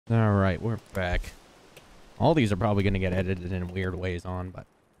All right, we're back. All these are probably going to get edited in weird ways on, but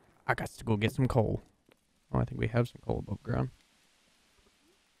I got to go get some coal. Oh, I think we have some coal above ground.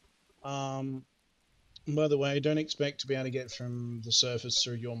 By the way, don't expect to be able to get from the surface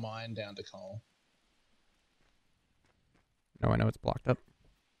through your mine down to coal. No, I know it's blocked up.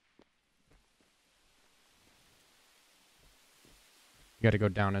 You got to go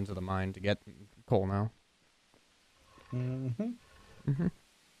down into the mine to get coal now.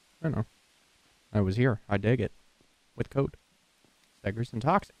 I know. I was here. I dig it. With code. Steggers and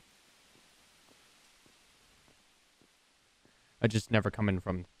toxic. I just never come in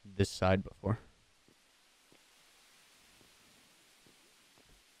from this side before.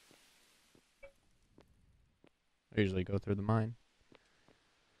 I usually go through the mine.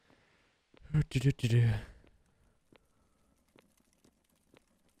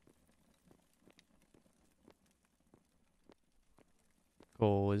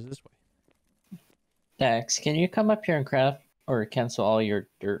 Coal is this way. Dax, can you come up here and craft or cancel all your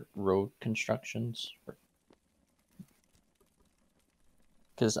dirt road constructions?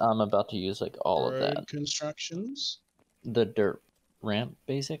 Because I'm about to use like all of that. Constructions? The dirt ramp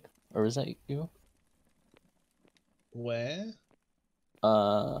basic? Or is that you? Where?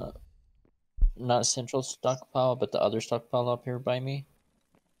 Not central stockpile, but the other stockpile up here by me.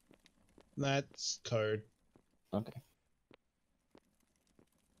 That's code. Okay.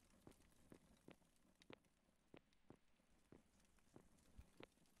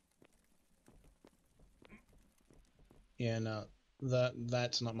 Yeah, no,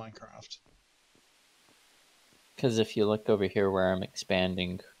 that's not Minecraft. Because if you look over here where I'm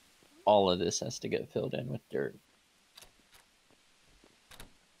expanding, all of this has to get filled in with dirt.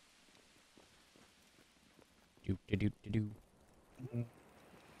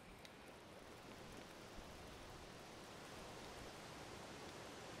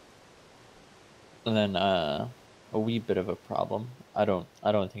 And then a wee bit of a problem. I don't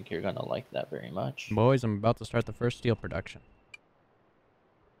think you're gonna like that very much. Boys, I'm about to start the first steel production.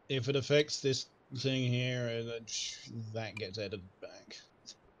 If it affects this thing here, that gets edited back.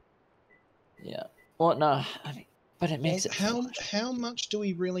 Yeah. Well, no, I mean, but it makes it. How much do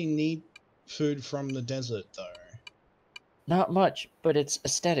we really need food from the desert, though? Not much, but it's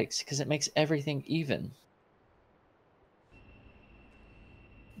aesthetics because it makes everything even.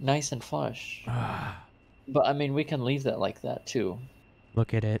 Nice and flush. But I mean, we can leave that like that too.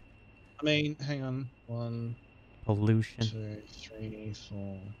 Look at it. I mean, hang on. 1, Pollution. 2, 3,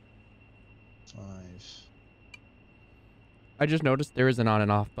 4, 5. I just noticed there is an on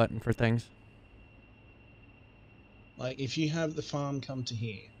and off button for things. Like, if you have the farm come to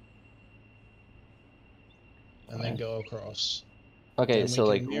here, and then go across. Okay, so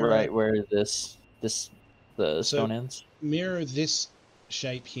like right where the stone ends? Mirror this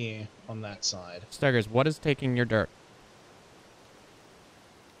shape here on that side. Steggers, what is taking your dirt?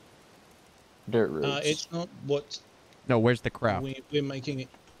 Dirt roots. It's not what... No, where's the crap? We're making it...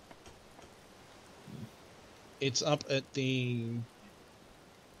 It's up at the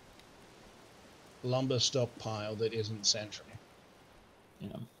lumber stockpile that isn't central.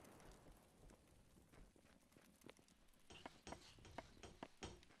 Yeah.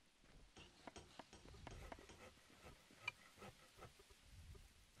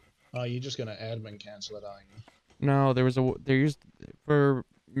 Oh, you're just gonna admin cancel it, aren't you? No, they're used for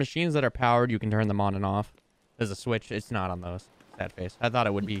machines that are powered. You can turn them on and off. There's a switch. It's not on those. Sad face. I thought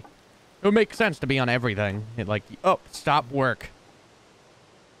it would be. It would make sense to be on everything. It like, oh, stop work.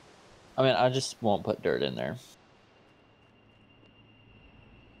 I mean, I just won't put dirt in there.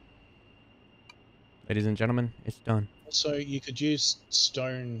 Ladies and gentlemen, it's done. So you could use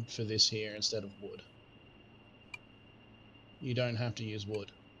stone for this here instead of wood. You don't have to use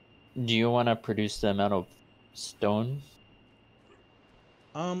wood. Do you want to produce the amount of stone?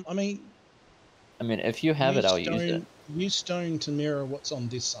 I mean, if you have it, I'll use it. Use stone to mirror what's on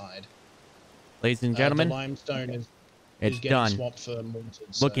this side. Ladies and gentlemen, the limestone is getting done. swapped for mortar.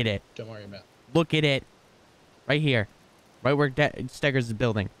 Look at it. Don't worry about it. Look at it. Right here. Right where Steggers is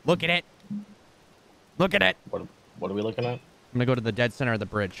building. Look at it. Look at it. What are we looking at? I'm gonna go to the dead center of the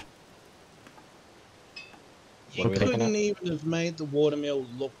bridge. You couldn't even have made the watermill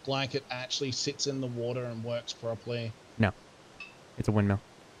look like it actually sits in the water and works properly. No. It's a windmill.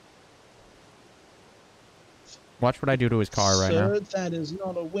 Watch what I do to his car right now. Sir, that is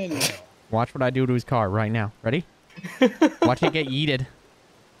not a windmill. Watch what I do to his car right now. Ready? Watch it get yeeted.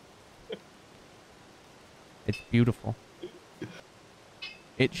 It's beautiful.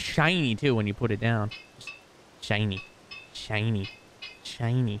 It's shiny, too, when you put it down. Just shiny. Shiny.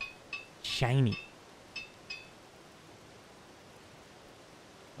 Shiny. Shiny.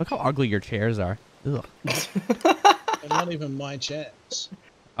 Look how ugly your chairs are. Ugh. They're not even my chairs.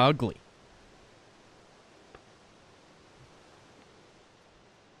 Ugly.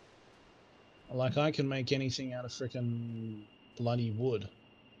 Like, I can make anything out of frickin' bloody wood.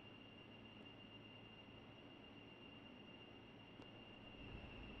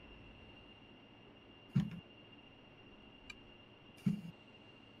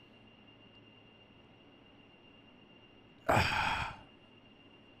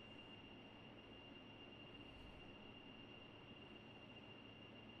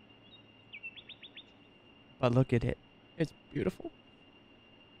 But look at it. It's beautiful.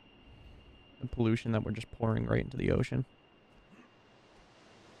 The pollution that we're just pouring right into the ocean.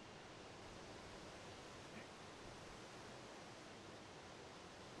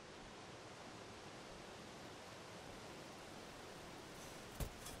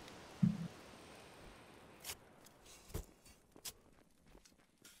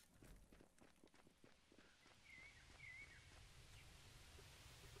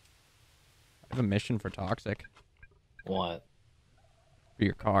 I have a mission for Toxic. What? For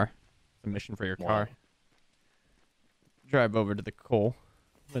your car. It's a mission for your What? car. Drive over to the coal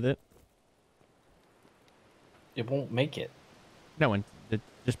with it. It won't make it. No, and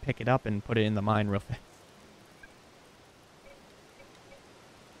just pick it up and put it in the mine real fast.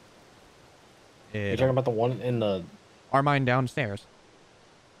 You're talking about the one in the... Our mine downstairs.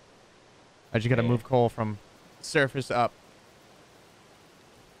 I just gotta move coal from surface up.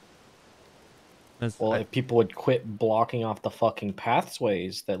 Well, if people would quit blocking off the fucking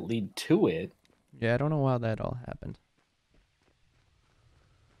pathways that lead to it. Yeah, I don't know how that all happened.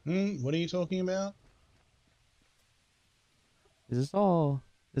 What are you talking about? This is all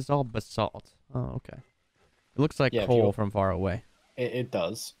basalt. Oh, okay. It looks like Yeah, coal from far away. It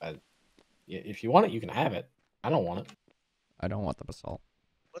does. If you want it, you can have it. I don't want it. I don't want the basalt.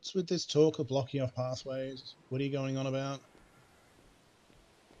 What's with this talk of blocking off pathways? What are you going on about?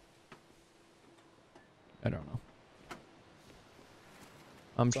 I don't know.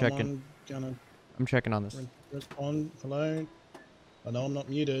 I'm checking on this. Respond. Hello? I know I'm not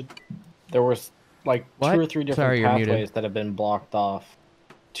muted. There was like What? 2 or 3 different Sorry, you're muted. pathways that have been blocked off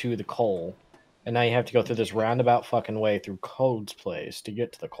to the coal. And now you have to go through this roundabout fucking way through Code's place to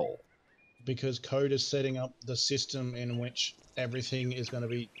get to the coal. Because Code is setting up the system in which everything is going to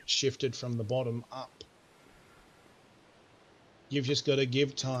be shifted from the bottom up. You've just got to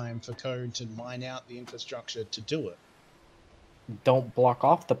give time for Code to mine out the infrastructure to do it. Don't block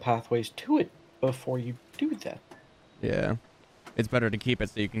off the pathways to it before you do that. Yeah. It's better to keep it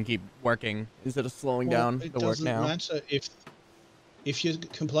so you can keep working instead of slowing down the work now. It doesn't matter if you're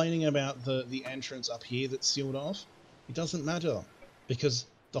complaining about the entrance up here that's sealed off. It doesn't matter because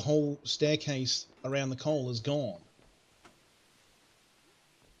the whole staircase around the coal is gone.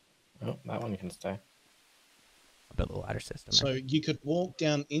 Oh, that one can stay. I'll build a ladder system. So you could walk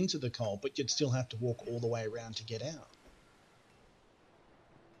down into the coal, but you'd still have to walk all the way around to get out.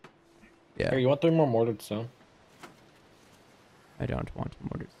 Yeah. Here, you want 3 more mortared stone? I don't want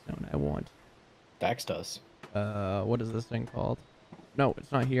mortar stone. I want. Dax does. What is this thing called? No,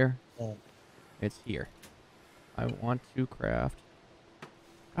 it's not here. Oh. It's here. I want to craft.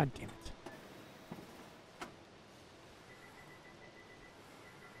 God damn it.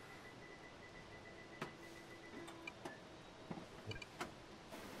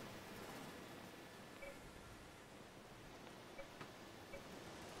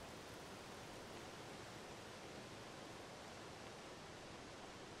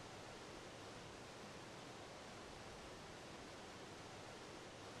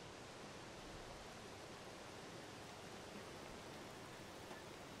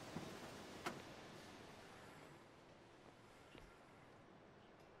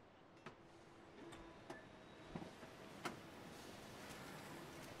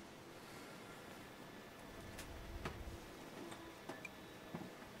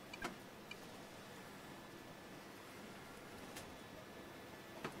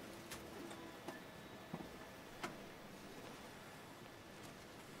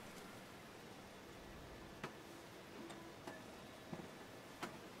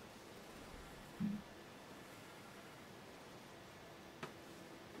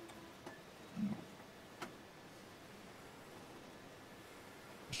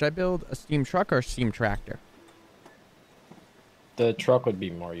 Should I build a steam truck or a steam tractor? The truck would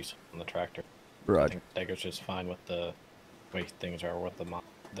be more useful than the tractor. Right. I think Dagger's just fine with the way things are with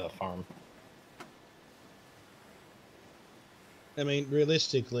the farm. I mean,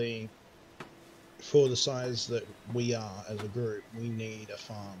 realistically, for the size that we are as a group, we need a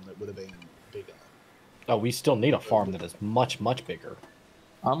farm that would have been bigger. Oh, we still need a farm that is much, much bigger.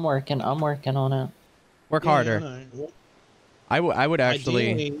 I'm working on it. Work Yeah, I harder. know. Well, I would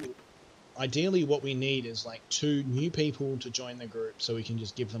actually. ideally, what we need is like 2 new people to join the group, so we can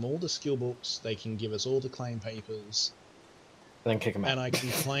just give them all the skill books. They can give us all the claim papers, Then kick him out. and I can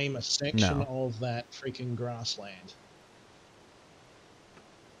claim a section No. of that freaking grassland.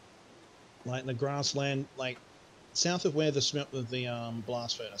 Like the grassland, like south of where the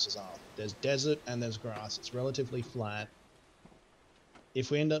blast furnaces are. There's desert and there's grass. It's relatively flat. If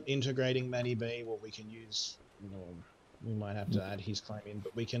we end up integrating Matty B, well, we can use. Well, we might have to add his claim in,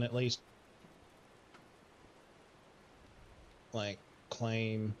 but we can at least like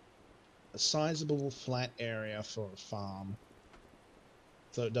claim a sizable flat area for a farm,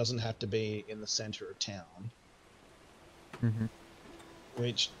 so it doesn't have to be in the center of town. Mm-hmm.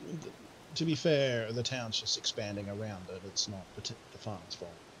 Which, to be fair, the town's just expanding around it. It's not the farm's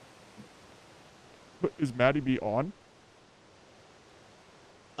fault. But is Matty B on?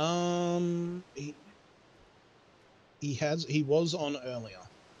 He was on earlier.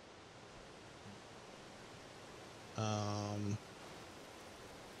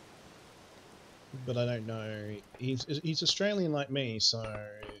 But I don't know. He's Australian like me, so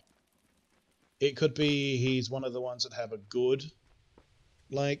it could be he's one of the ones that have a good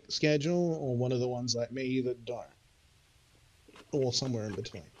like schedule, or one of the ones like me that don't, or somewhere in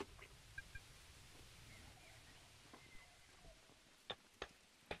between.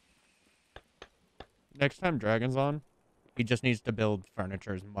 Next time Dragon's on, he just needs to build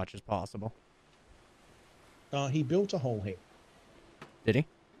furniture as much as possible. He built a whole heap. Did he?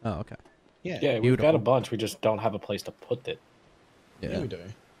 Oh, okay. Yeah. Yeah, we've got a Beautiful. bunch. We just don't have a place to put it. Yeah, we do.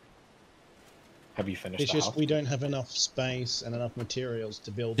 Have you finished It's the just house? we don't have enough space and enough materials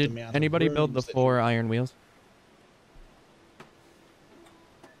to build Did the amount anybody of build the rooms that 4 iron wheels?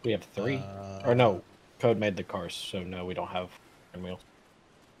 We have 3. Uh, Or no, Code made the cars, so no, we don't have iron wheels.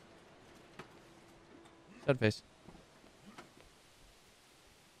 Sad face.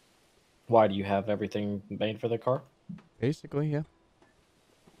 Why do you have everything made for the car? Basically, yeah.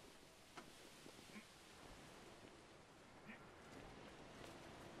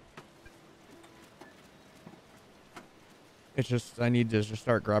 It's just, I need to just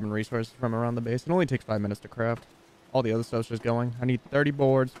start grabbing resources from around the base. It only takes 5 minutes to craft. All the other stuff's just going. I need 30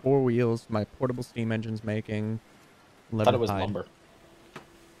 boards, 4 wheels, my portable steam engine's making. I thought it was hide. lumber.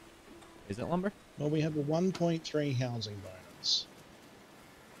 Is it lumber? Well, we have a 1.3 housing bonus,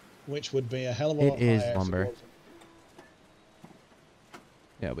 which would be a hell of a lot higher. It is if lumber. wasn't.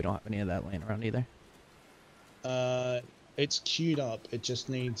 Yeah, we don't have any of that laying around either. It's queued up. It just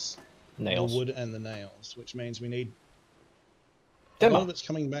needs Nails. the wood and the nails, which means we need. A Demo. lot of it's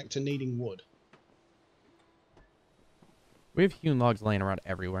coming back to needing wood. We have hewn logs laying around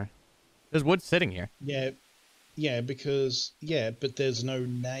everywhere. There's wood sitting here. Yeah, but there's no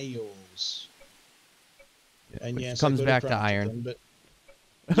nails. And Which yes, comes I could back have to crafted iron. them,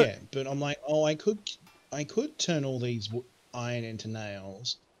 but yeah, but I'm like, oh, I could turn all these iron into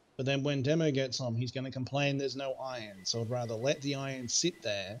nails, but then when Demo gets on, he's going to complain there's no iron. So I'd rather let the iron sit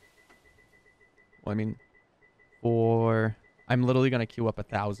there. Well, I mean, I'm literally gonna queue up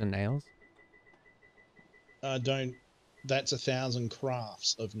 1,000 nails. That's 1,000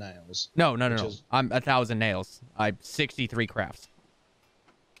 crafts of nails. No. is- I'm 1,000 nails. I'm 63 crafts.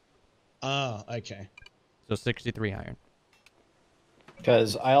 Ah, okay. So 63 iron.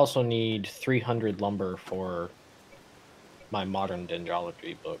 Because I also need 300 lumber for my modern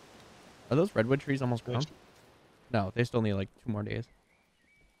dendrology book. Are those redwood trees almost grown? Which- No, they still need like 2 more days.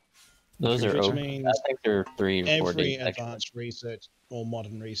 Those are Which oak. means I think they're 3 or 4 every days. actually. advanced research or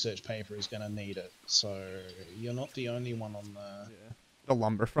modern research paper is going to need it. So you're not the only one on the. The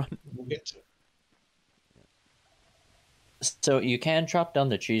lumber front. We'll get to it. So you can chop down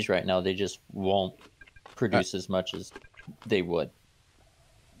the trees right now. They just won't produce as much as they would.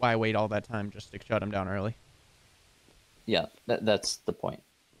 Why wait all that time just to shut them down early? Yeah, that's the point.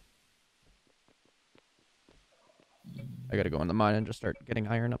 I gotta go in the mine and just start getting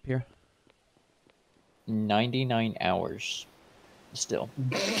iron up here. 99 hours still.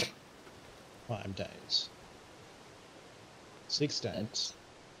 5 days. 6 days.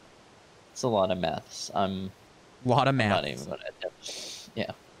 It's a lot of maths. I'm Lot of not math. even gonna attempt.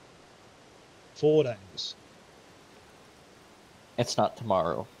 Yeah, 4 days. it's not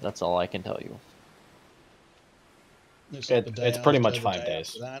tomorrow. That's all I can tell you. It's not the day It's pretty after, much the 5 day days.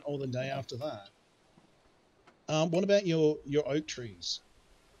 after that, or the day after that. What about your oak trees?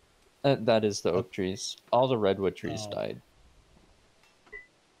 That is the oak trees. All the redwood trees Oh. died.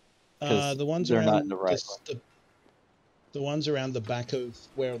 'Cause The ones they're around not in the right the ones around the back of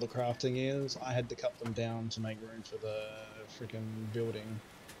where all the crafting is, I had to cut them down to make room for the freaking building.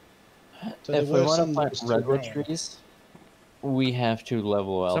 So If there we were want some to that plant were still redwood growing. trees, we have to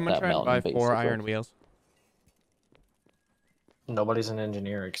level out Someone that trying to buy mountain, 4 basically. iron wheels. Nobody's an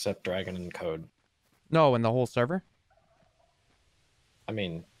engineer except Dragon and Code. No, in the whole server. I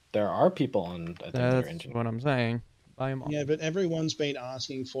mean, there are people on, I think, that are That's engineers. what I'm saying. Buy them all. Yeah, but everyone's been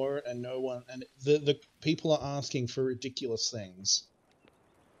asking for it, and no one, and the people are asking for ridiculous things.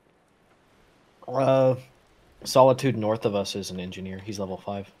 Solitude north of us is an engineer. He's level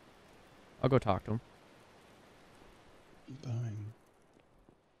 5. I'll go talk to him. Bone.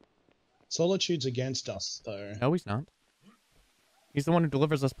 Solitude's against us, though. No, he's not. He's the one who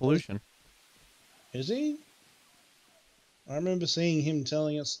delivers us pollution. Is he? I remember seeing him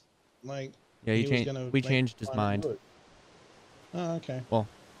telling us, like, Yeah, he was gonna we make changed his planet mind. good. Oh, okay. Well,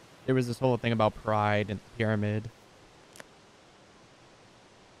 there was this whole thing about pride and the pyramid.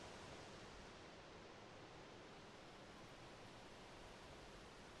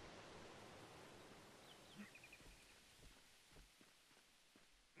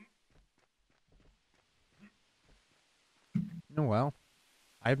 Oh, well.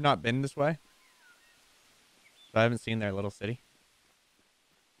 I have not been this way. So I haven't seen their little city.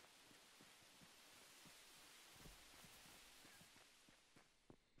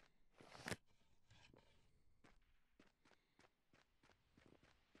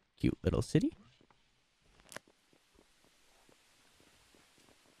 Cute little city.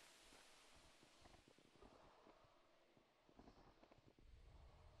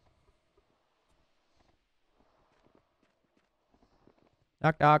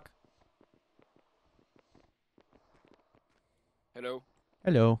 Knock, knock. Hello.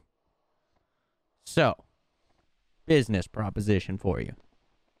 Hello. So, business proposition for you.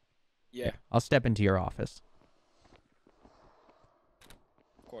 Yeah, Here, I'll step into your office.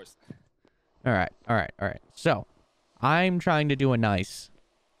 of course. All right, all right, all right. So, I'm trying to do a nice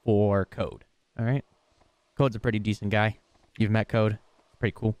for Code. All right? Code's a pretty decent guy. You've met Code.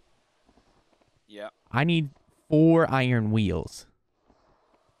 Pretty cool. Yeah. I need 4 iron wheels.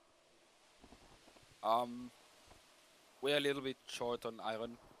 We're a little bit short on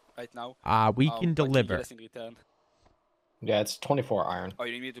iron right now. We can What can you deliver. get us in return? Yeah, it's 24 iron. Oh,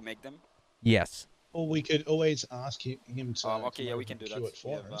 you need me to make them? Yes. Or we could always ask him to. Okay, yeah, come we over can do and that. queue it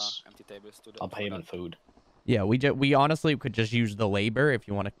We for have us. empty tables to do. I'll pay him in food. Yeah, we honestly could just use the labor if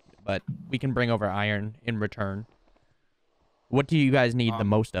you want to, but we can bring over iron in return. What do you guys need the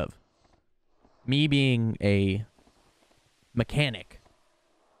most of? Me being a mechanic,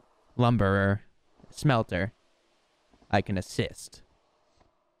 lumberer, smelter, I can assist.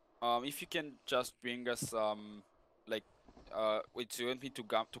 If you can just bring us like wait, so you want me to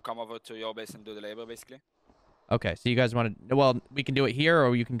come over to your base and do the labor, basically? Okay, so you guys want to? Well, we can do it here,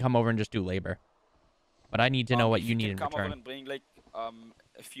 or you can come over and just do labor. But I need to know what If you need can in come over return. and bring like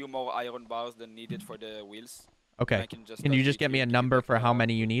a few more iron bars than needed for the wheels. Okay. I can just Can you just get me a number for how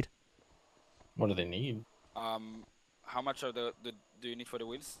many you need? What do they need? How much are do you need for the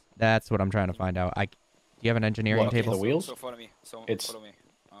wheels? That's what I'm trying to find out. Do you have an engineering What, table? the wheels? So follow me. So It's- follow me.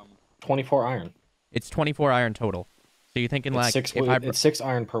 24 iron. It's 24 iron total. So you're thinking It's like it's 6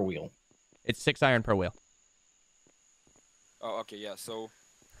 iron per wheel. it's 6 iron per wheel. Oh, okay, yeah. So,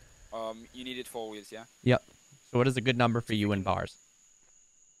 you needed 4 wheels, yeah. Yep. So what is a good number for you in bars?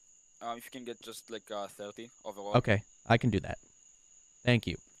 If you can get just like 30 overall. Okay, I can do that. Thank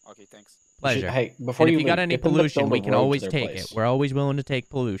you. Okay, thanks. Pleasure. Hey, before And you if you got leave, any get them to pollution, build we a can road to always their take place. it. We're always willing to take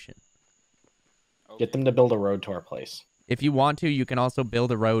pollution. Okay. Get them to build a road to our place. If you want to, you can also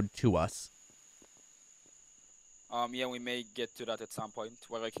build a road to us. Yeah, we may get to that at some point.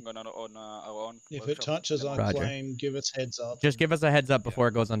 We're working on our own. If it workshop touches at the our moment. Roger. claim, give us heads up. Just give us a heads up before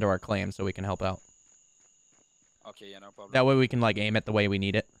it goes under our claim so we can help out. Okay, yeah, no problem. That way we can like aim it the way we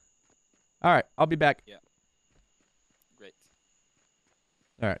need it. All right, I'll be back. Great.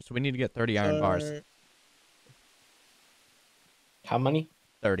 All right, so we need to get 30 iron bars. So, How many?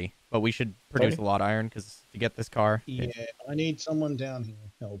 30. But we should produce 30? a lot of iron because to get this car, yeah, I need someone down here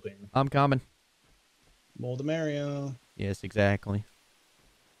helping. I'm coming. More the merrier. Yes, exactly.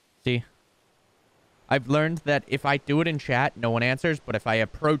 See, I've learned that if I do it in chat, no one answers, but if I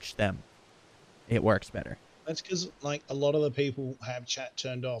approach them, it works better. That's because like a lot of the people have chat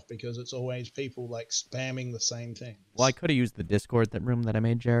turned off because it's always people like spamming the same things. Well, I could have used the Discord room that I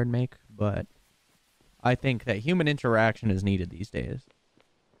made Jared make, but I think that human interaction is needed these days.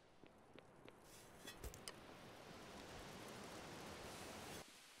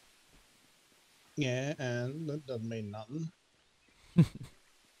 Yeah, and that doesn't mean nothing.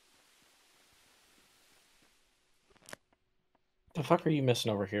 The fuck are you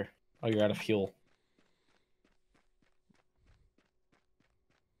missing over here? Oh, you're out of fuel.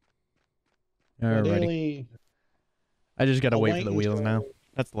 Alrighty. Ideally, I just gotta I'll wait for wait the wheels now. until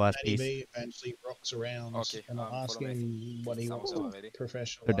That's the last Matty piece. B eventually rocks around, Okay, and I'll ask follow me. him what he Some wants of them to already.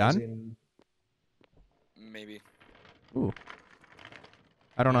 professionalize done? in. Maybe. Ooh.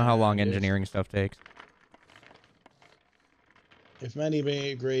 I don't know how long And engineering stuff takes. if Matty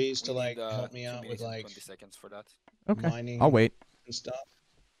B agrees to We like need help me 2 out with minutes and like 20 seconds for that. Okay. mining I'll wait. and stuff,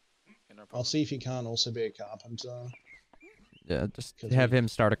 Okay, no I'll problem. see if he can't also be a carpenter. Yeah, just 'Cause have we- him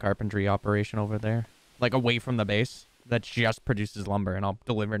start a carpentry operation over there. Like away from the base that just produces lumber, and I'll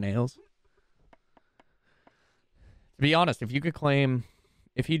deliver nails. To be honest, if you could claim,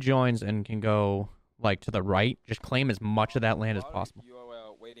 if he joins and can go like to the right, just claim as much of that land as While possible. you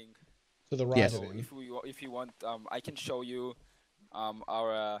are waiting, To the right Yes. of so him. if you want, I can show you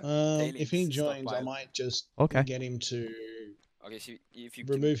our If he tailings joins, I stockpile. might just Okay. get him to Okay, so if you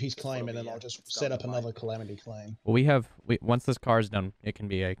remove can his just follow claim, and me, then I'll yeah, just it's down set the up mine. another calamity claim. Well, once this car is done, it can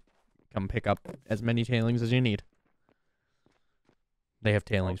be a come pick up as many tailings as you need. They have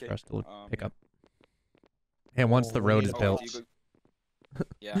tailings Okay, for us to pick yeah. up. And once the Well, road we is need Oh, built, do you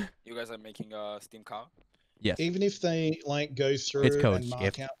yeah, you guys are making a steam car. yes. Even if they like go through code and mark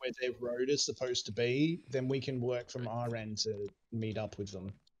skipped. out where their road is supposed to be, then we can work from our end to meet up with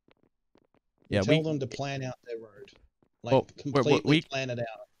them. Yeah, Tell them to plan out their road, like Well, completely plan it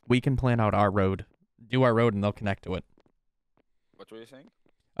out. we can plan out our road, do our road, and they'll connect to it. What were you saying?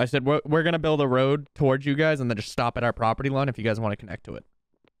 I said we're gonna build a road towards you guys, and then just stop at our property line if you guys want to connect to it.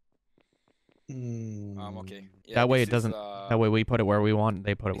 Okay. Yeah, That way this it doesn't. That way we put it where we want,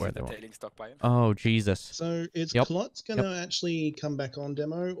 they put it This where is they the want. tailing stockpile. Oh Jesus! So is Yep. Klutz gonna actually come back on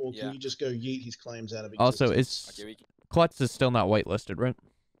demo, or can Yeah. you just go yeet his claims out of existence? Also, is Okay, we can, Klutz is still not whitelisted, right?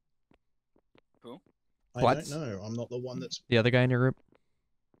 I Klutz? don't know. I'm not the one that's. The other guy in your group?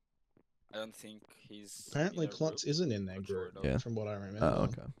 I don't think he's. Apparently, in our Klutz group. isn't in their Not sure group, though. Yeah. from what I remember. Oh,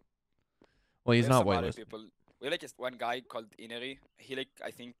 okay. Well, he's We have not some other whitelisted. people. We like one guy called Inery. He like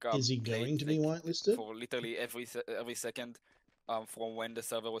I think. Is he played, going to be like, whitelisted? for literally every second, from when the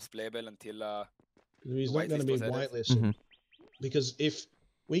server was playable until He's the not going to be whitelist was added. whitelisted. Mhm. Because if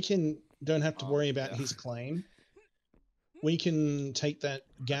we don't have to worry about yeah. his claim, we can take that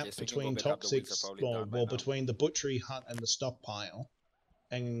gap so we can go between back up, the wheels are toxics, probably done by well, now. between the butchery hut and the stockpile,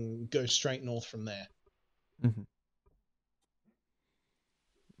 and go straight north from there. Mm-hmm.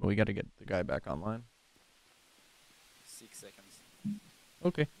 Well, we got to get the guy back online. 6 seconds.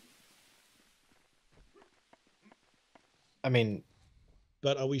 Okay. I mean,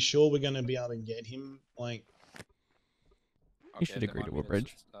 But are we sure we're going to be able to get him? Like, You should the agree 1 to a minute,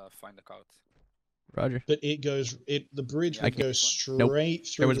 bridge. find the card. Roger. but the bridge Yeah, would I go can't- straight Nope.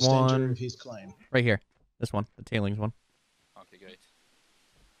 through was the center one- of his claim. Right here. This one. The tailings one. Okay, great.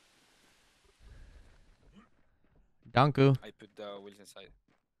 Danku. I put the wheels inside.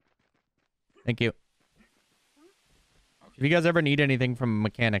 Thank you. Okay. If you guys ever need anything from a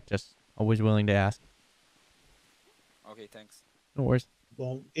mechanic, just always willing to ask. Okay, thanks. No worries.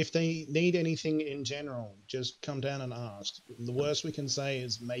 Well, if they need anything in general, just come down and ask. The worst we can say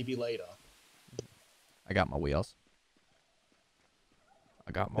is maybe later. I got my wheels.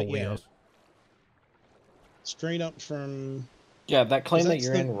 I got my But yeah. wheels. Straight up from yeah, that claim that that's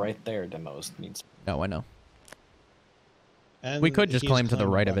you're the- in right there, Demos, needs. No, I know. and We could just his claim to the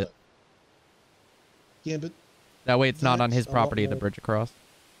claim right of above it. Yeah, but That way it's not on his That's a lot property, the more- bridge across.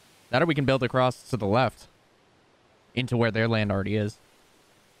 That or we can build across to the left. Into where their land already is.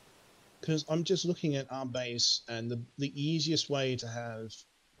 because I'm just looking at our base, and the easiest way to have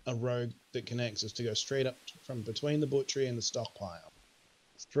a road that connects is to go straight up from between the butchery and the stockpile,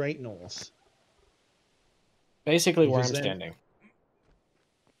 straight north. Basically, where I'm Because then- standing.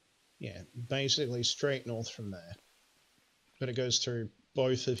 Yeah, basically straight north from there. But it goes through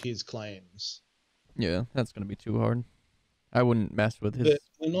both of his claims. Yeah, that's going to be too hard. I wouldn't mess with his... But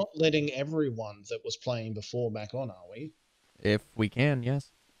we're not letting everyone that was playing before back on, are we? If we can,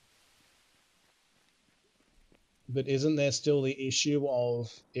 yes. But isn't there still the issue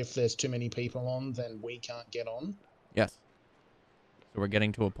of if there's too many people on, then we can't get on? Yes. So we're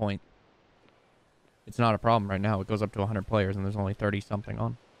getting to a point. It's not a problem right now. It goes up to 100 players and there's only 30-something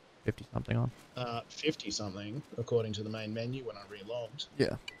on. 50-something on. 50 something, according to the main menu when I relogged.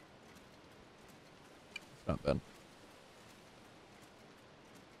 Yeah. It's not bad.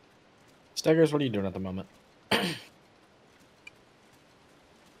 Staggers, what are you doing at the moment?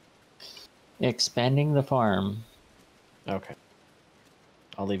 Expanding the farm. Okay.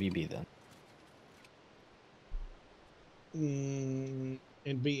 I'll leave you be then.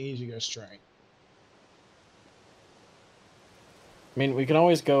 It'd be easy to go straight. I mean, we can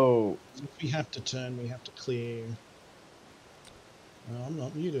always go. If we have to turn, we have to clear. Oh, I'm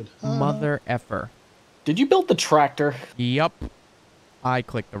not muted. Mother effer. Did you build the tractor? Yup. I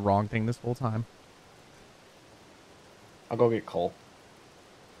clicked the wrong thing this whole time. I'll go get coal.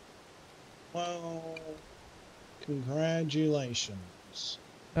 Well, congratulations.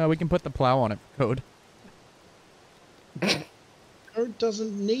 We can put the plow on it for code. Code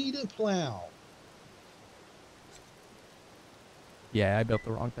doesn't need a plow. Yeah, I built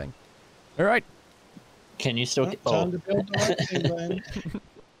the wrong thing. All right. Can you still Oh, get? time to build the right thing,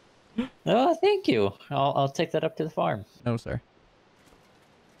 then. Oh, thank you. I'll take that up to the farm. No, sir.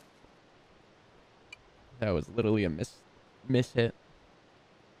 That was literally a miss hit.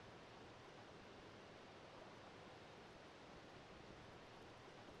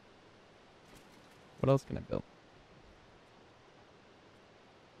 What else can I build?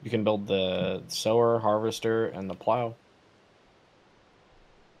 You can build the sower, harvester, and the plow.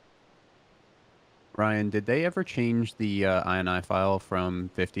 Ryan, did they ever change the INI file from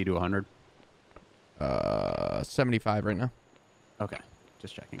 50 to 100? 75 right now. Okay,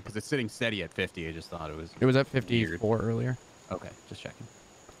 just checking. Because it's sitting steady at 50. I just thought it was... It was at 54 earlier. Okay, just checking.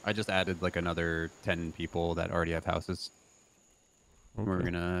 I just added like another 10 people that already have houses. Okay. We're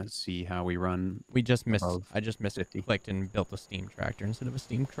going to see how we run. We just missed. above I just missed 50. clicked and built a steam tractor instead of a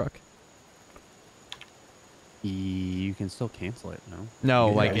steam truck. You can still cancel it, no? No,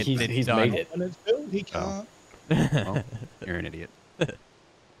 Yeah, like he's it's made done. it. When it's built, he can't. Well, you're an idiot. It's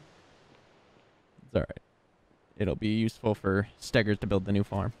all right. It'll be useful for Steggers to build the new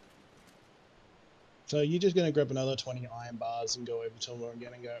farm. So you're just going to grab another 20 iron bars and go over to him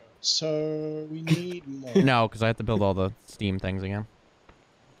again and go, so we need more. No, because I have to build all the steam things again.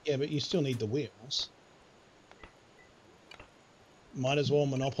 Yeah, but you still need the wheels. Might as well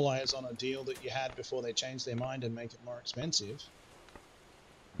monopolize on a deal that you had before they changed their mind and make it more expensive.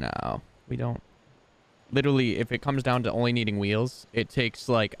 No, we don't. Literally, if it comes down to only needing wheels, it takes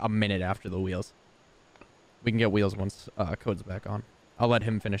like a minute after the wheels. We can get wheels once Code's back on. I'll let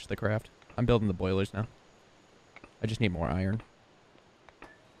him finish the craft. I'm building the boilers now. I just need more iron.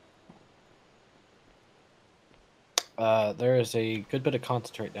 There is a good bit of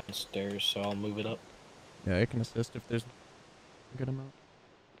concentrate downstairs, so I'll move it up. Yeah, I can assist if there's a good amount.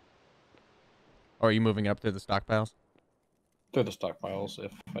 Or are you moving it up through the stockpiles? Through the stockpiles,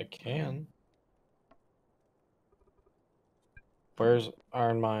 if I can. Where's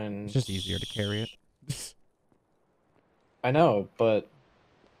iron mine? It's just easier to carry it. I know, but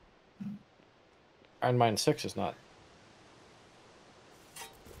Iron Mine 6 is not.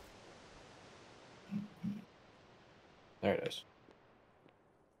 There it is.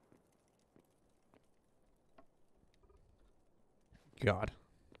 God.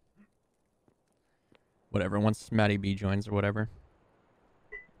 Whatever, once Matty B joins or whatever,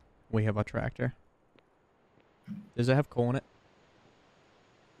 we have a tractor. Does it have coal in it?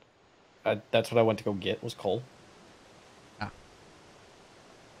 That's what I went to go get, was coal. Ah.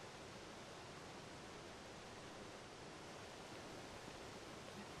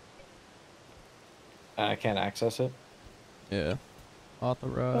 I can't access it. Yeah. Oh,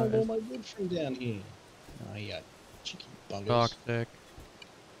 Authorized. well, my wood from down here. Oh, yeah. Cheeky buggers. Toxic.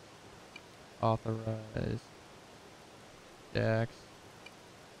 Authorized. Dax.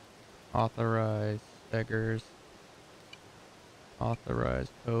 Authorized. Beggars.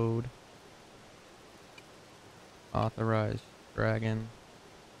 Authorized code. Authorized dragon.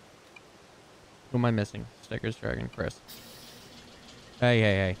 Who am I missing? Stickers, dragon, Chris. Hey,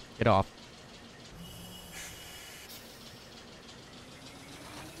 hey, hey. Get off.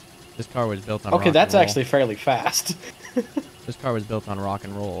 This car was built on rock Okay, and that's roll. actually fairly fast. This car was built on rock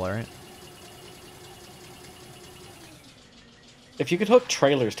and roll, alright? If you could hook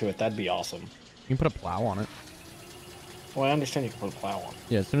trailers to it, that'd be awesome. You can put a plow on it. Well, I understand you can put a plow on.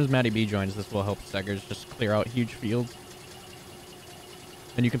 Yeah, as soon as Matty B joins, this will help Steggers just clear out huge fields.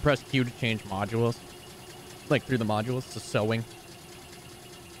 And you can press Q to change modules. Like through the modules to sowing.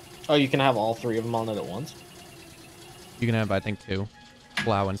 Oh, you can have all three of them on it at once? You can have, I think, 2.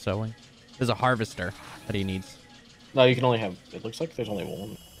 Plow and sowing. There's a harvester that he needs. No, you can only have... It looks like there's only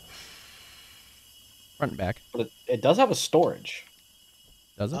one. Front and back. But it does have a storage.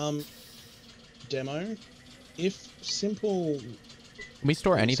 Does it? Demo. If simple Can we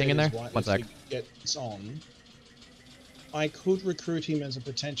store anything in there? One sec. gets on, I could recruit him as a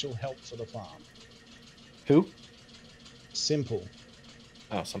potential help for the farm. Who? Simple.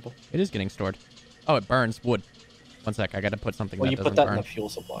 Oh, simple. It is getting stored. Oh, it burns wood. One sec. I gotta put something Well, that you doesn't put that burn. in the fuel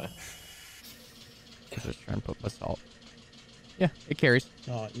supply. Let's just try and put basalt. Yeah, it carries.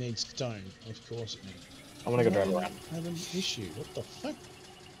 Oh, it needs stone. Of course it needs. I'm gonna go drive around. I have an issue. What the fuck?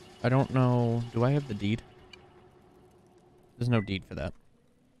 I don't know. Do I have the deed? There's no deed for that.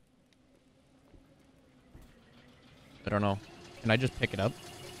 I don't know. Can I just pick it up?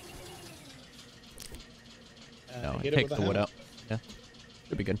 No, it hit it takes with the a wood hammer. up. Yeah.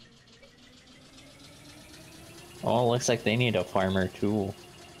 Should be good. Oh, looks like they need a farmer too.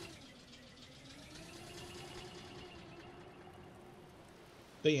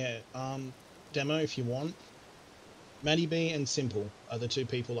 But yeah, demo if you want. Matty B and Simple are the two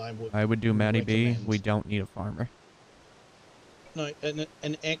people I would do Matty B. recommend. We don't need a farmer. No,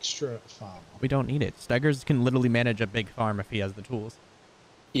 an extra farmer. We don't need it. Steggers can literally manage a big farm if he has the tools.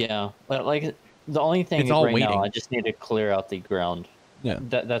 Yeah, but like the only thing It's all right now, waiting. I just need to clear out the ground. Yeah.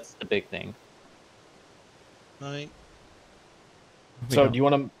 That's the big thing. Right. So do you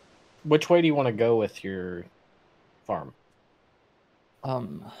want to? Which way do you want to go with your farm?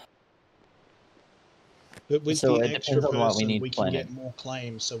 But with So the it extra depends on what we person, need we can get planning. more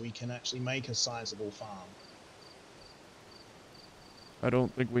claims, so we can actually make a sizable farm. I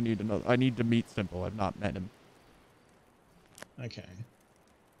don't think we need another. I need to meet Simple. I've not met him. Okay.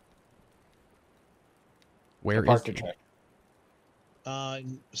 Where Park is to he? check.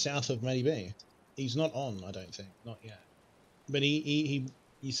 South of Matty B. He's not on, I don't think. Not yet. But he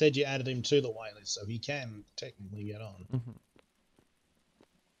said you added him to the waitlist, so he can technically get on. Mhm.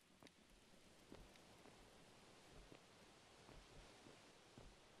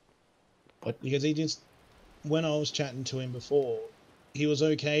 Because he just, when I was chatting to him before, he was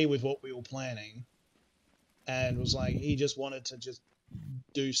okay with what we were planning, and was like, he just wanted to just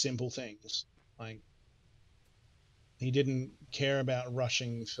do simple things. Like, he didn't care about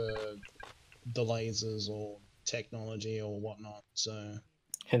rushing for the lasers or technology or whatnot. So,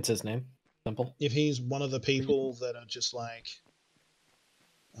 Hence his name. Simple. if he's one of the people that are just like,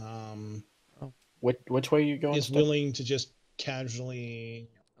 Which way are you going? is Steph? willing to just casually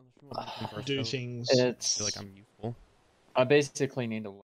Unless you want to listen for a do stove. things. I It's feel like I'm useful. I basically need to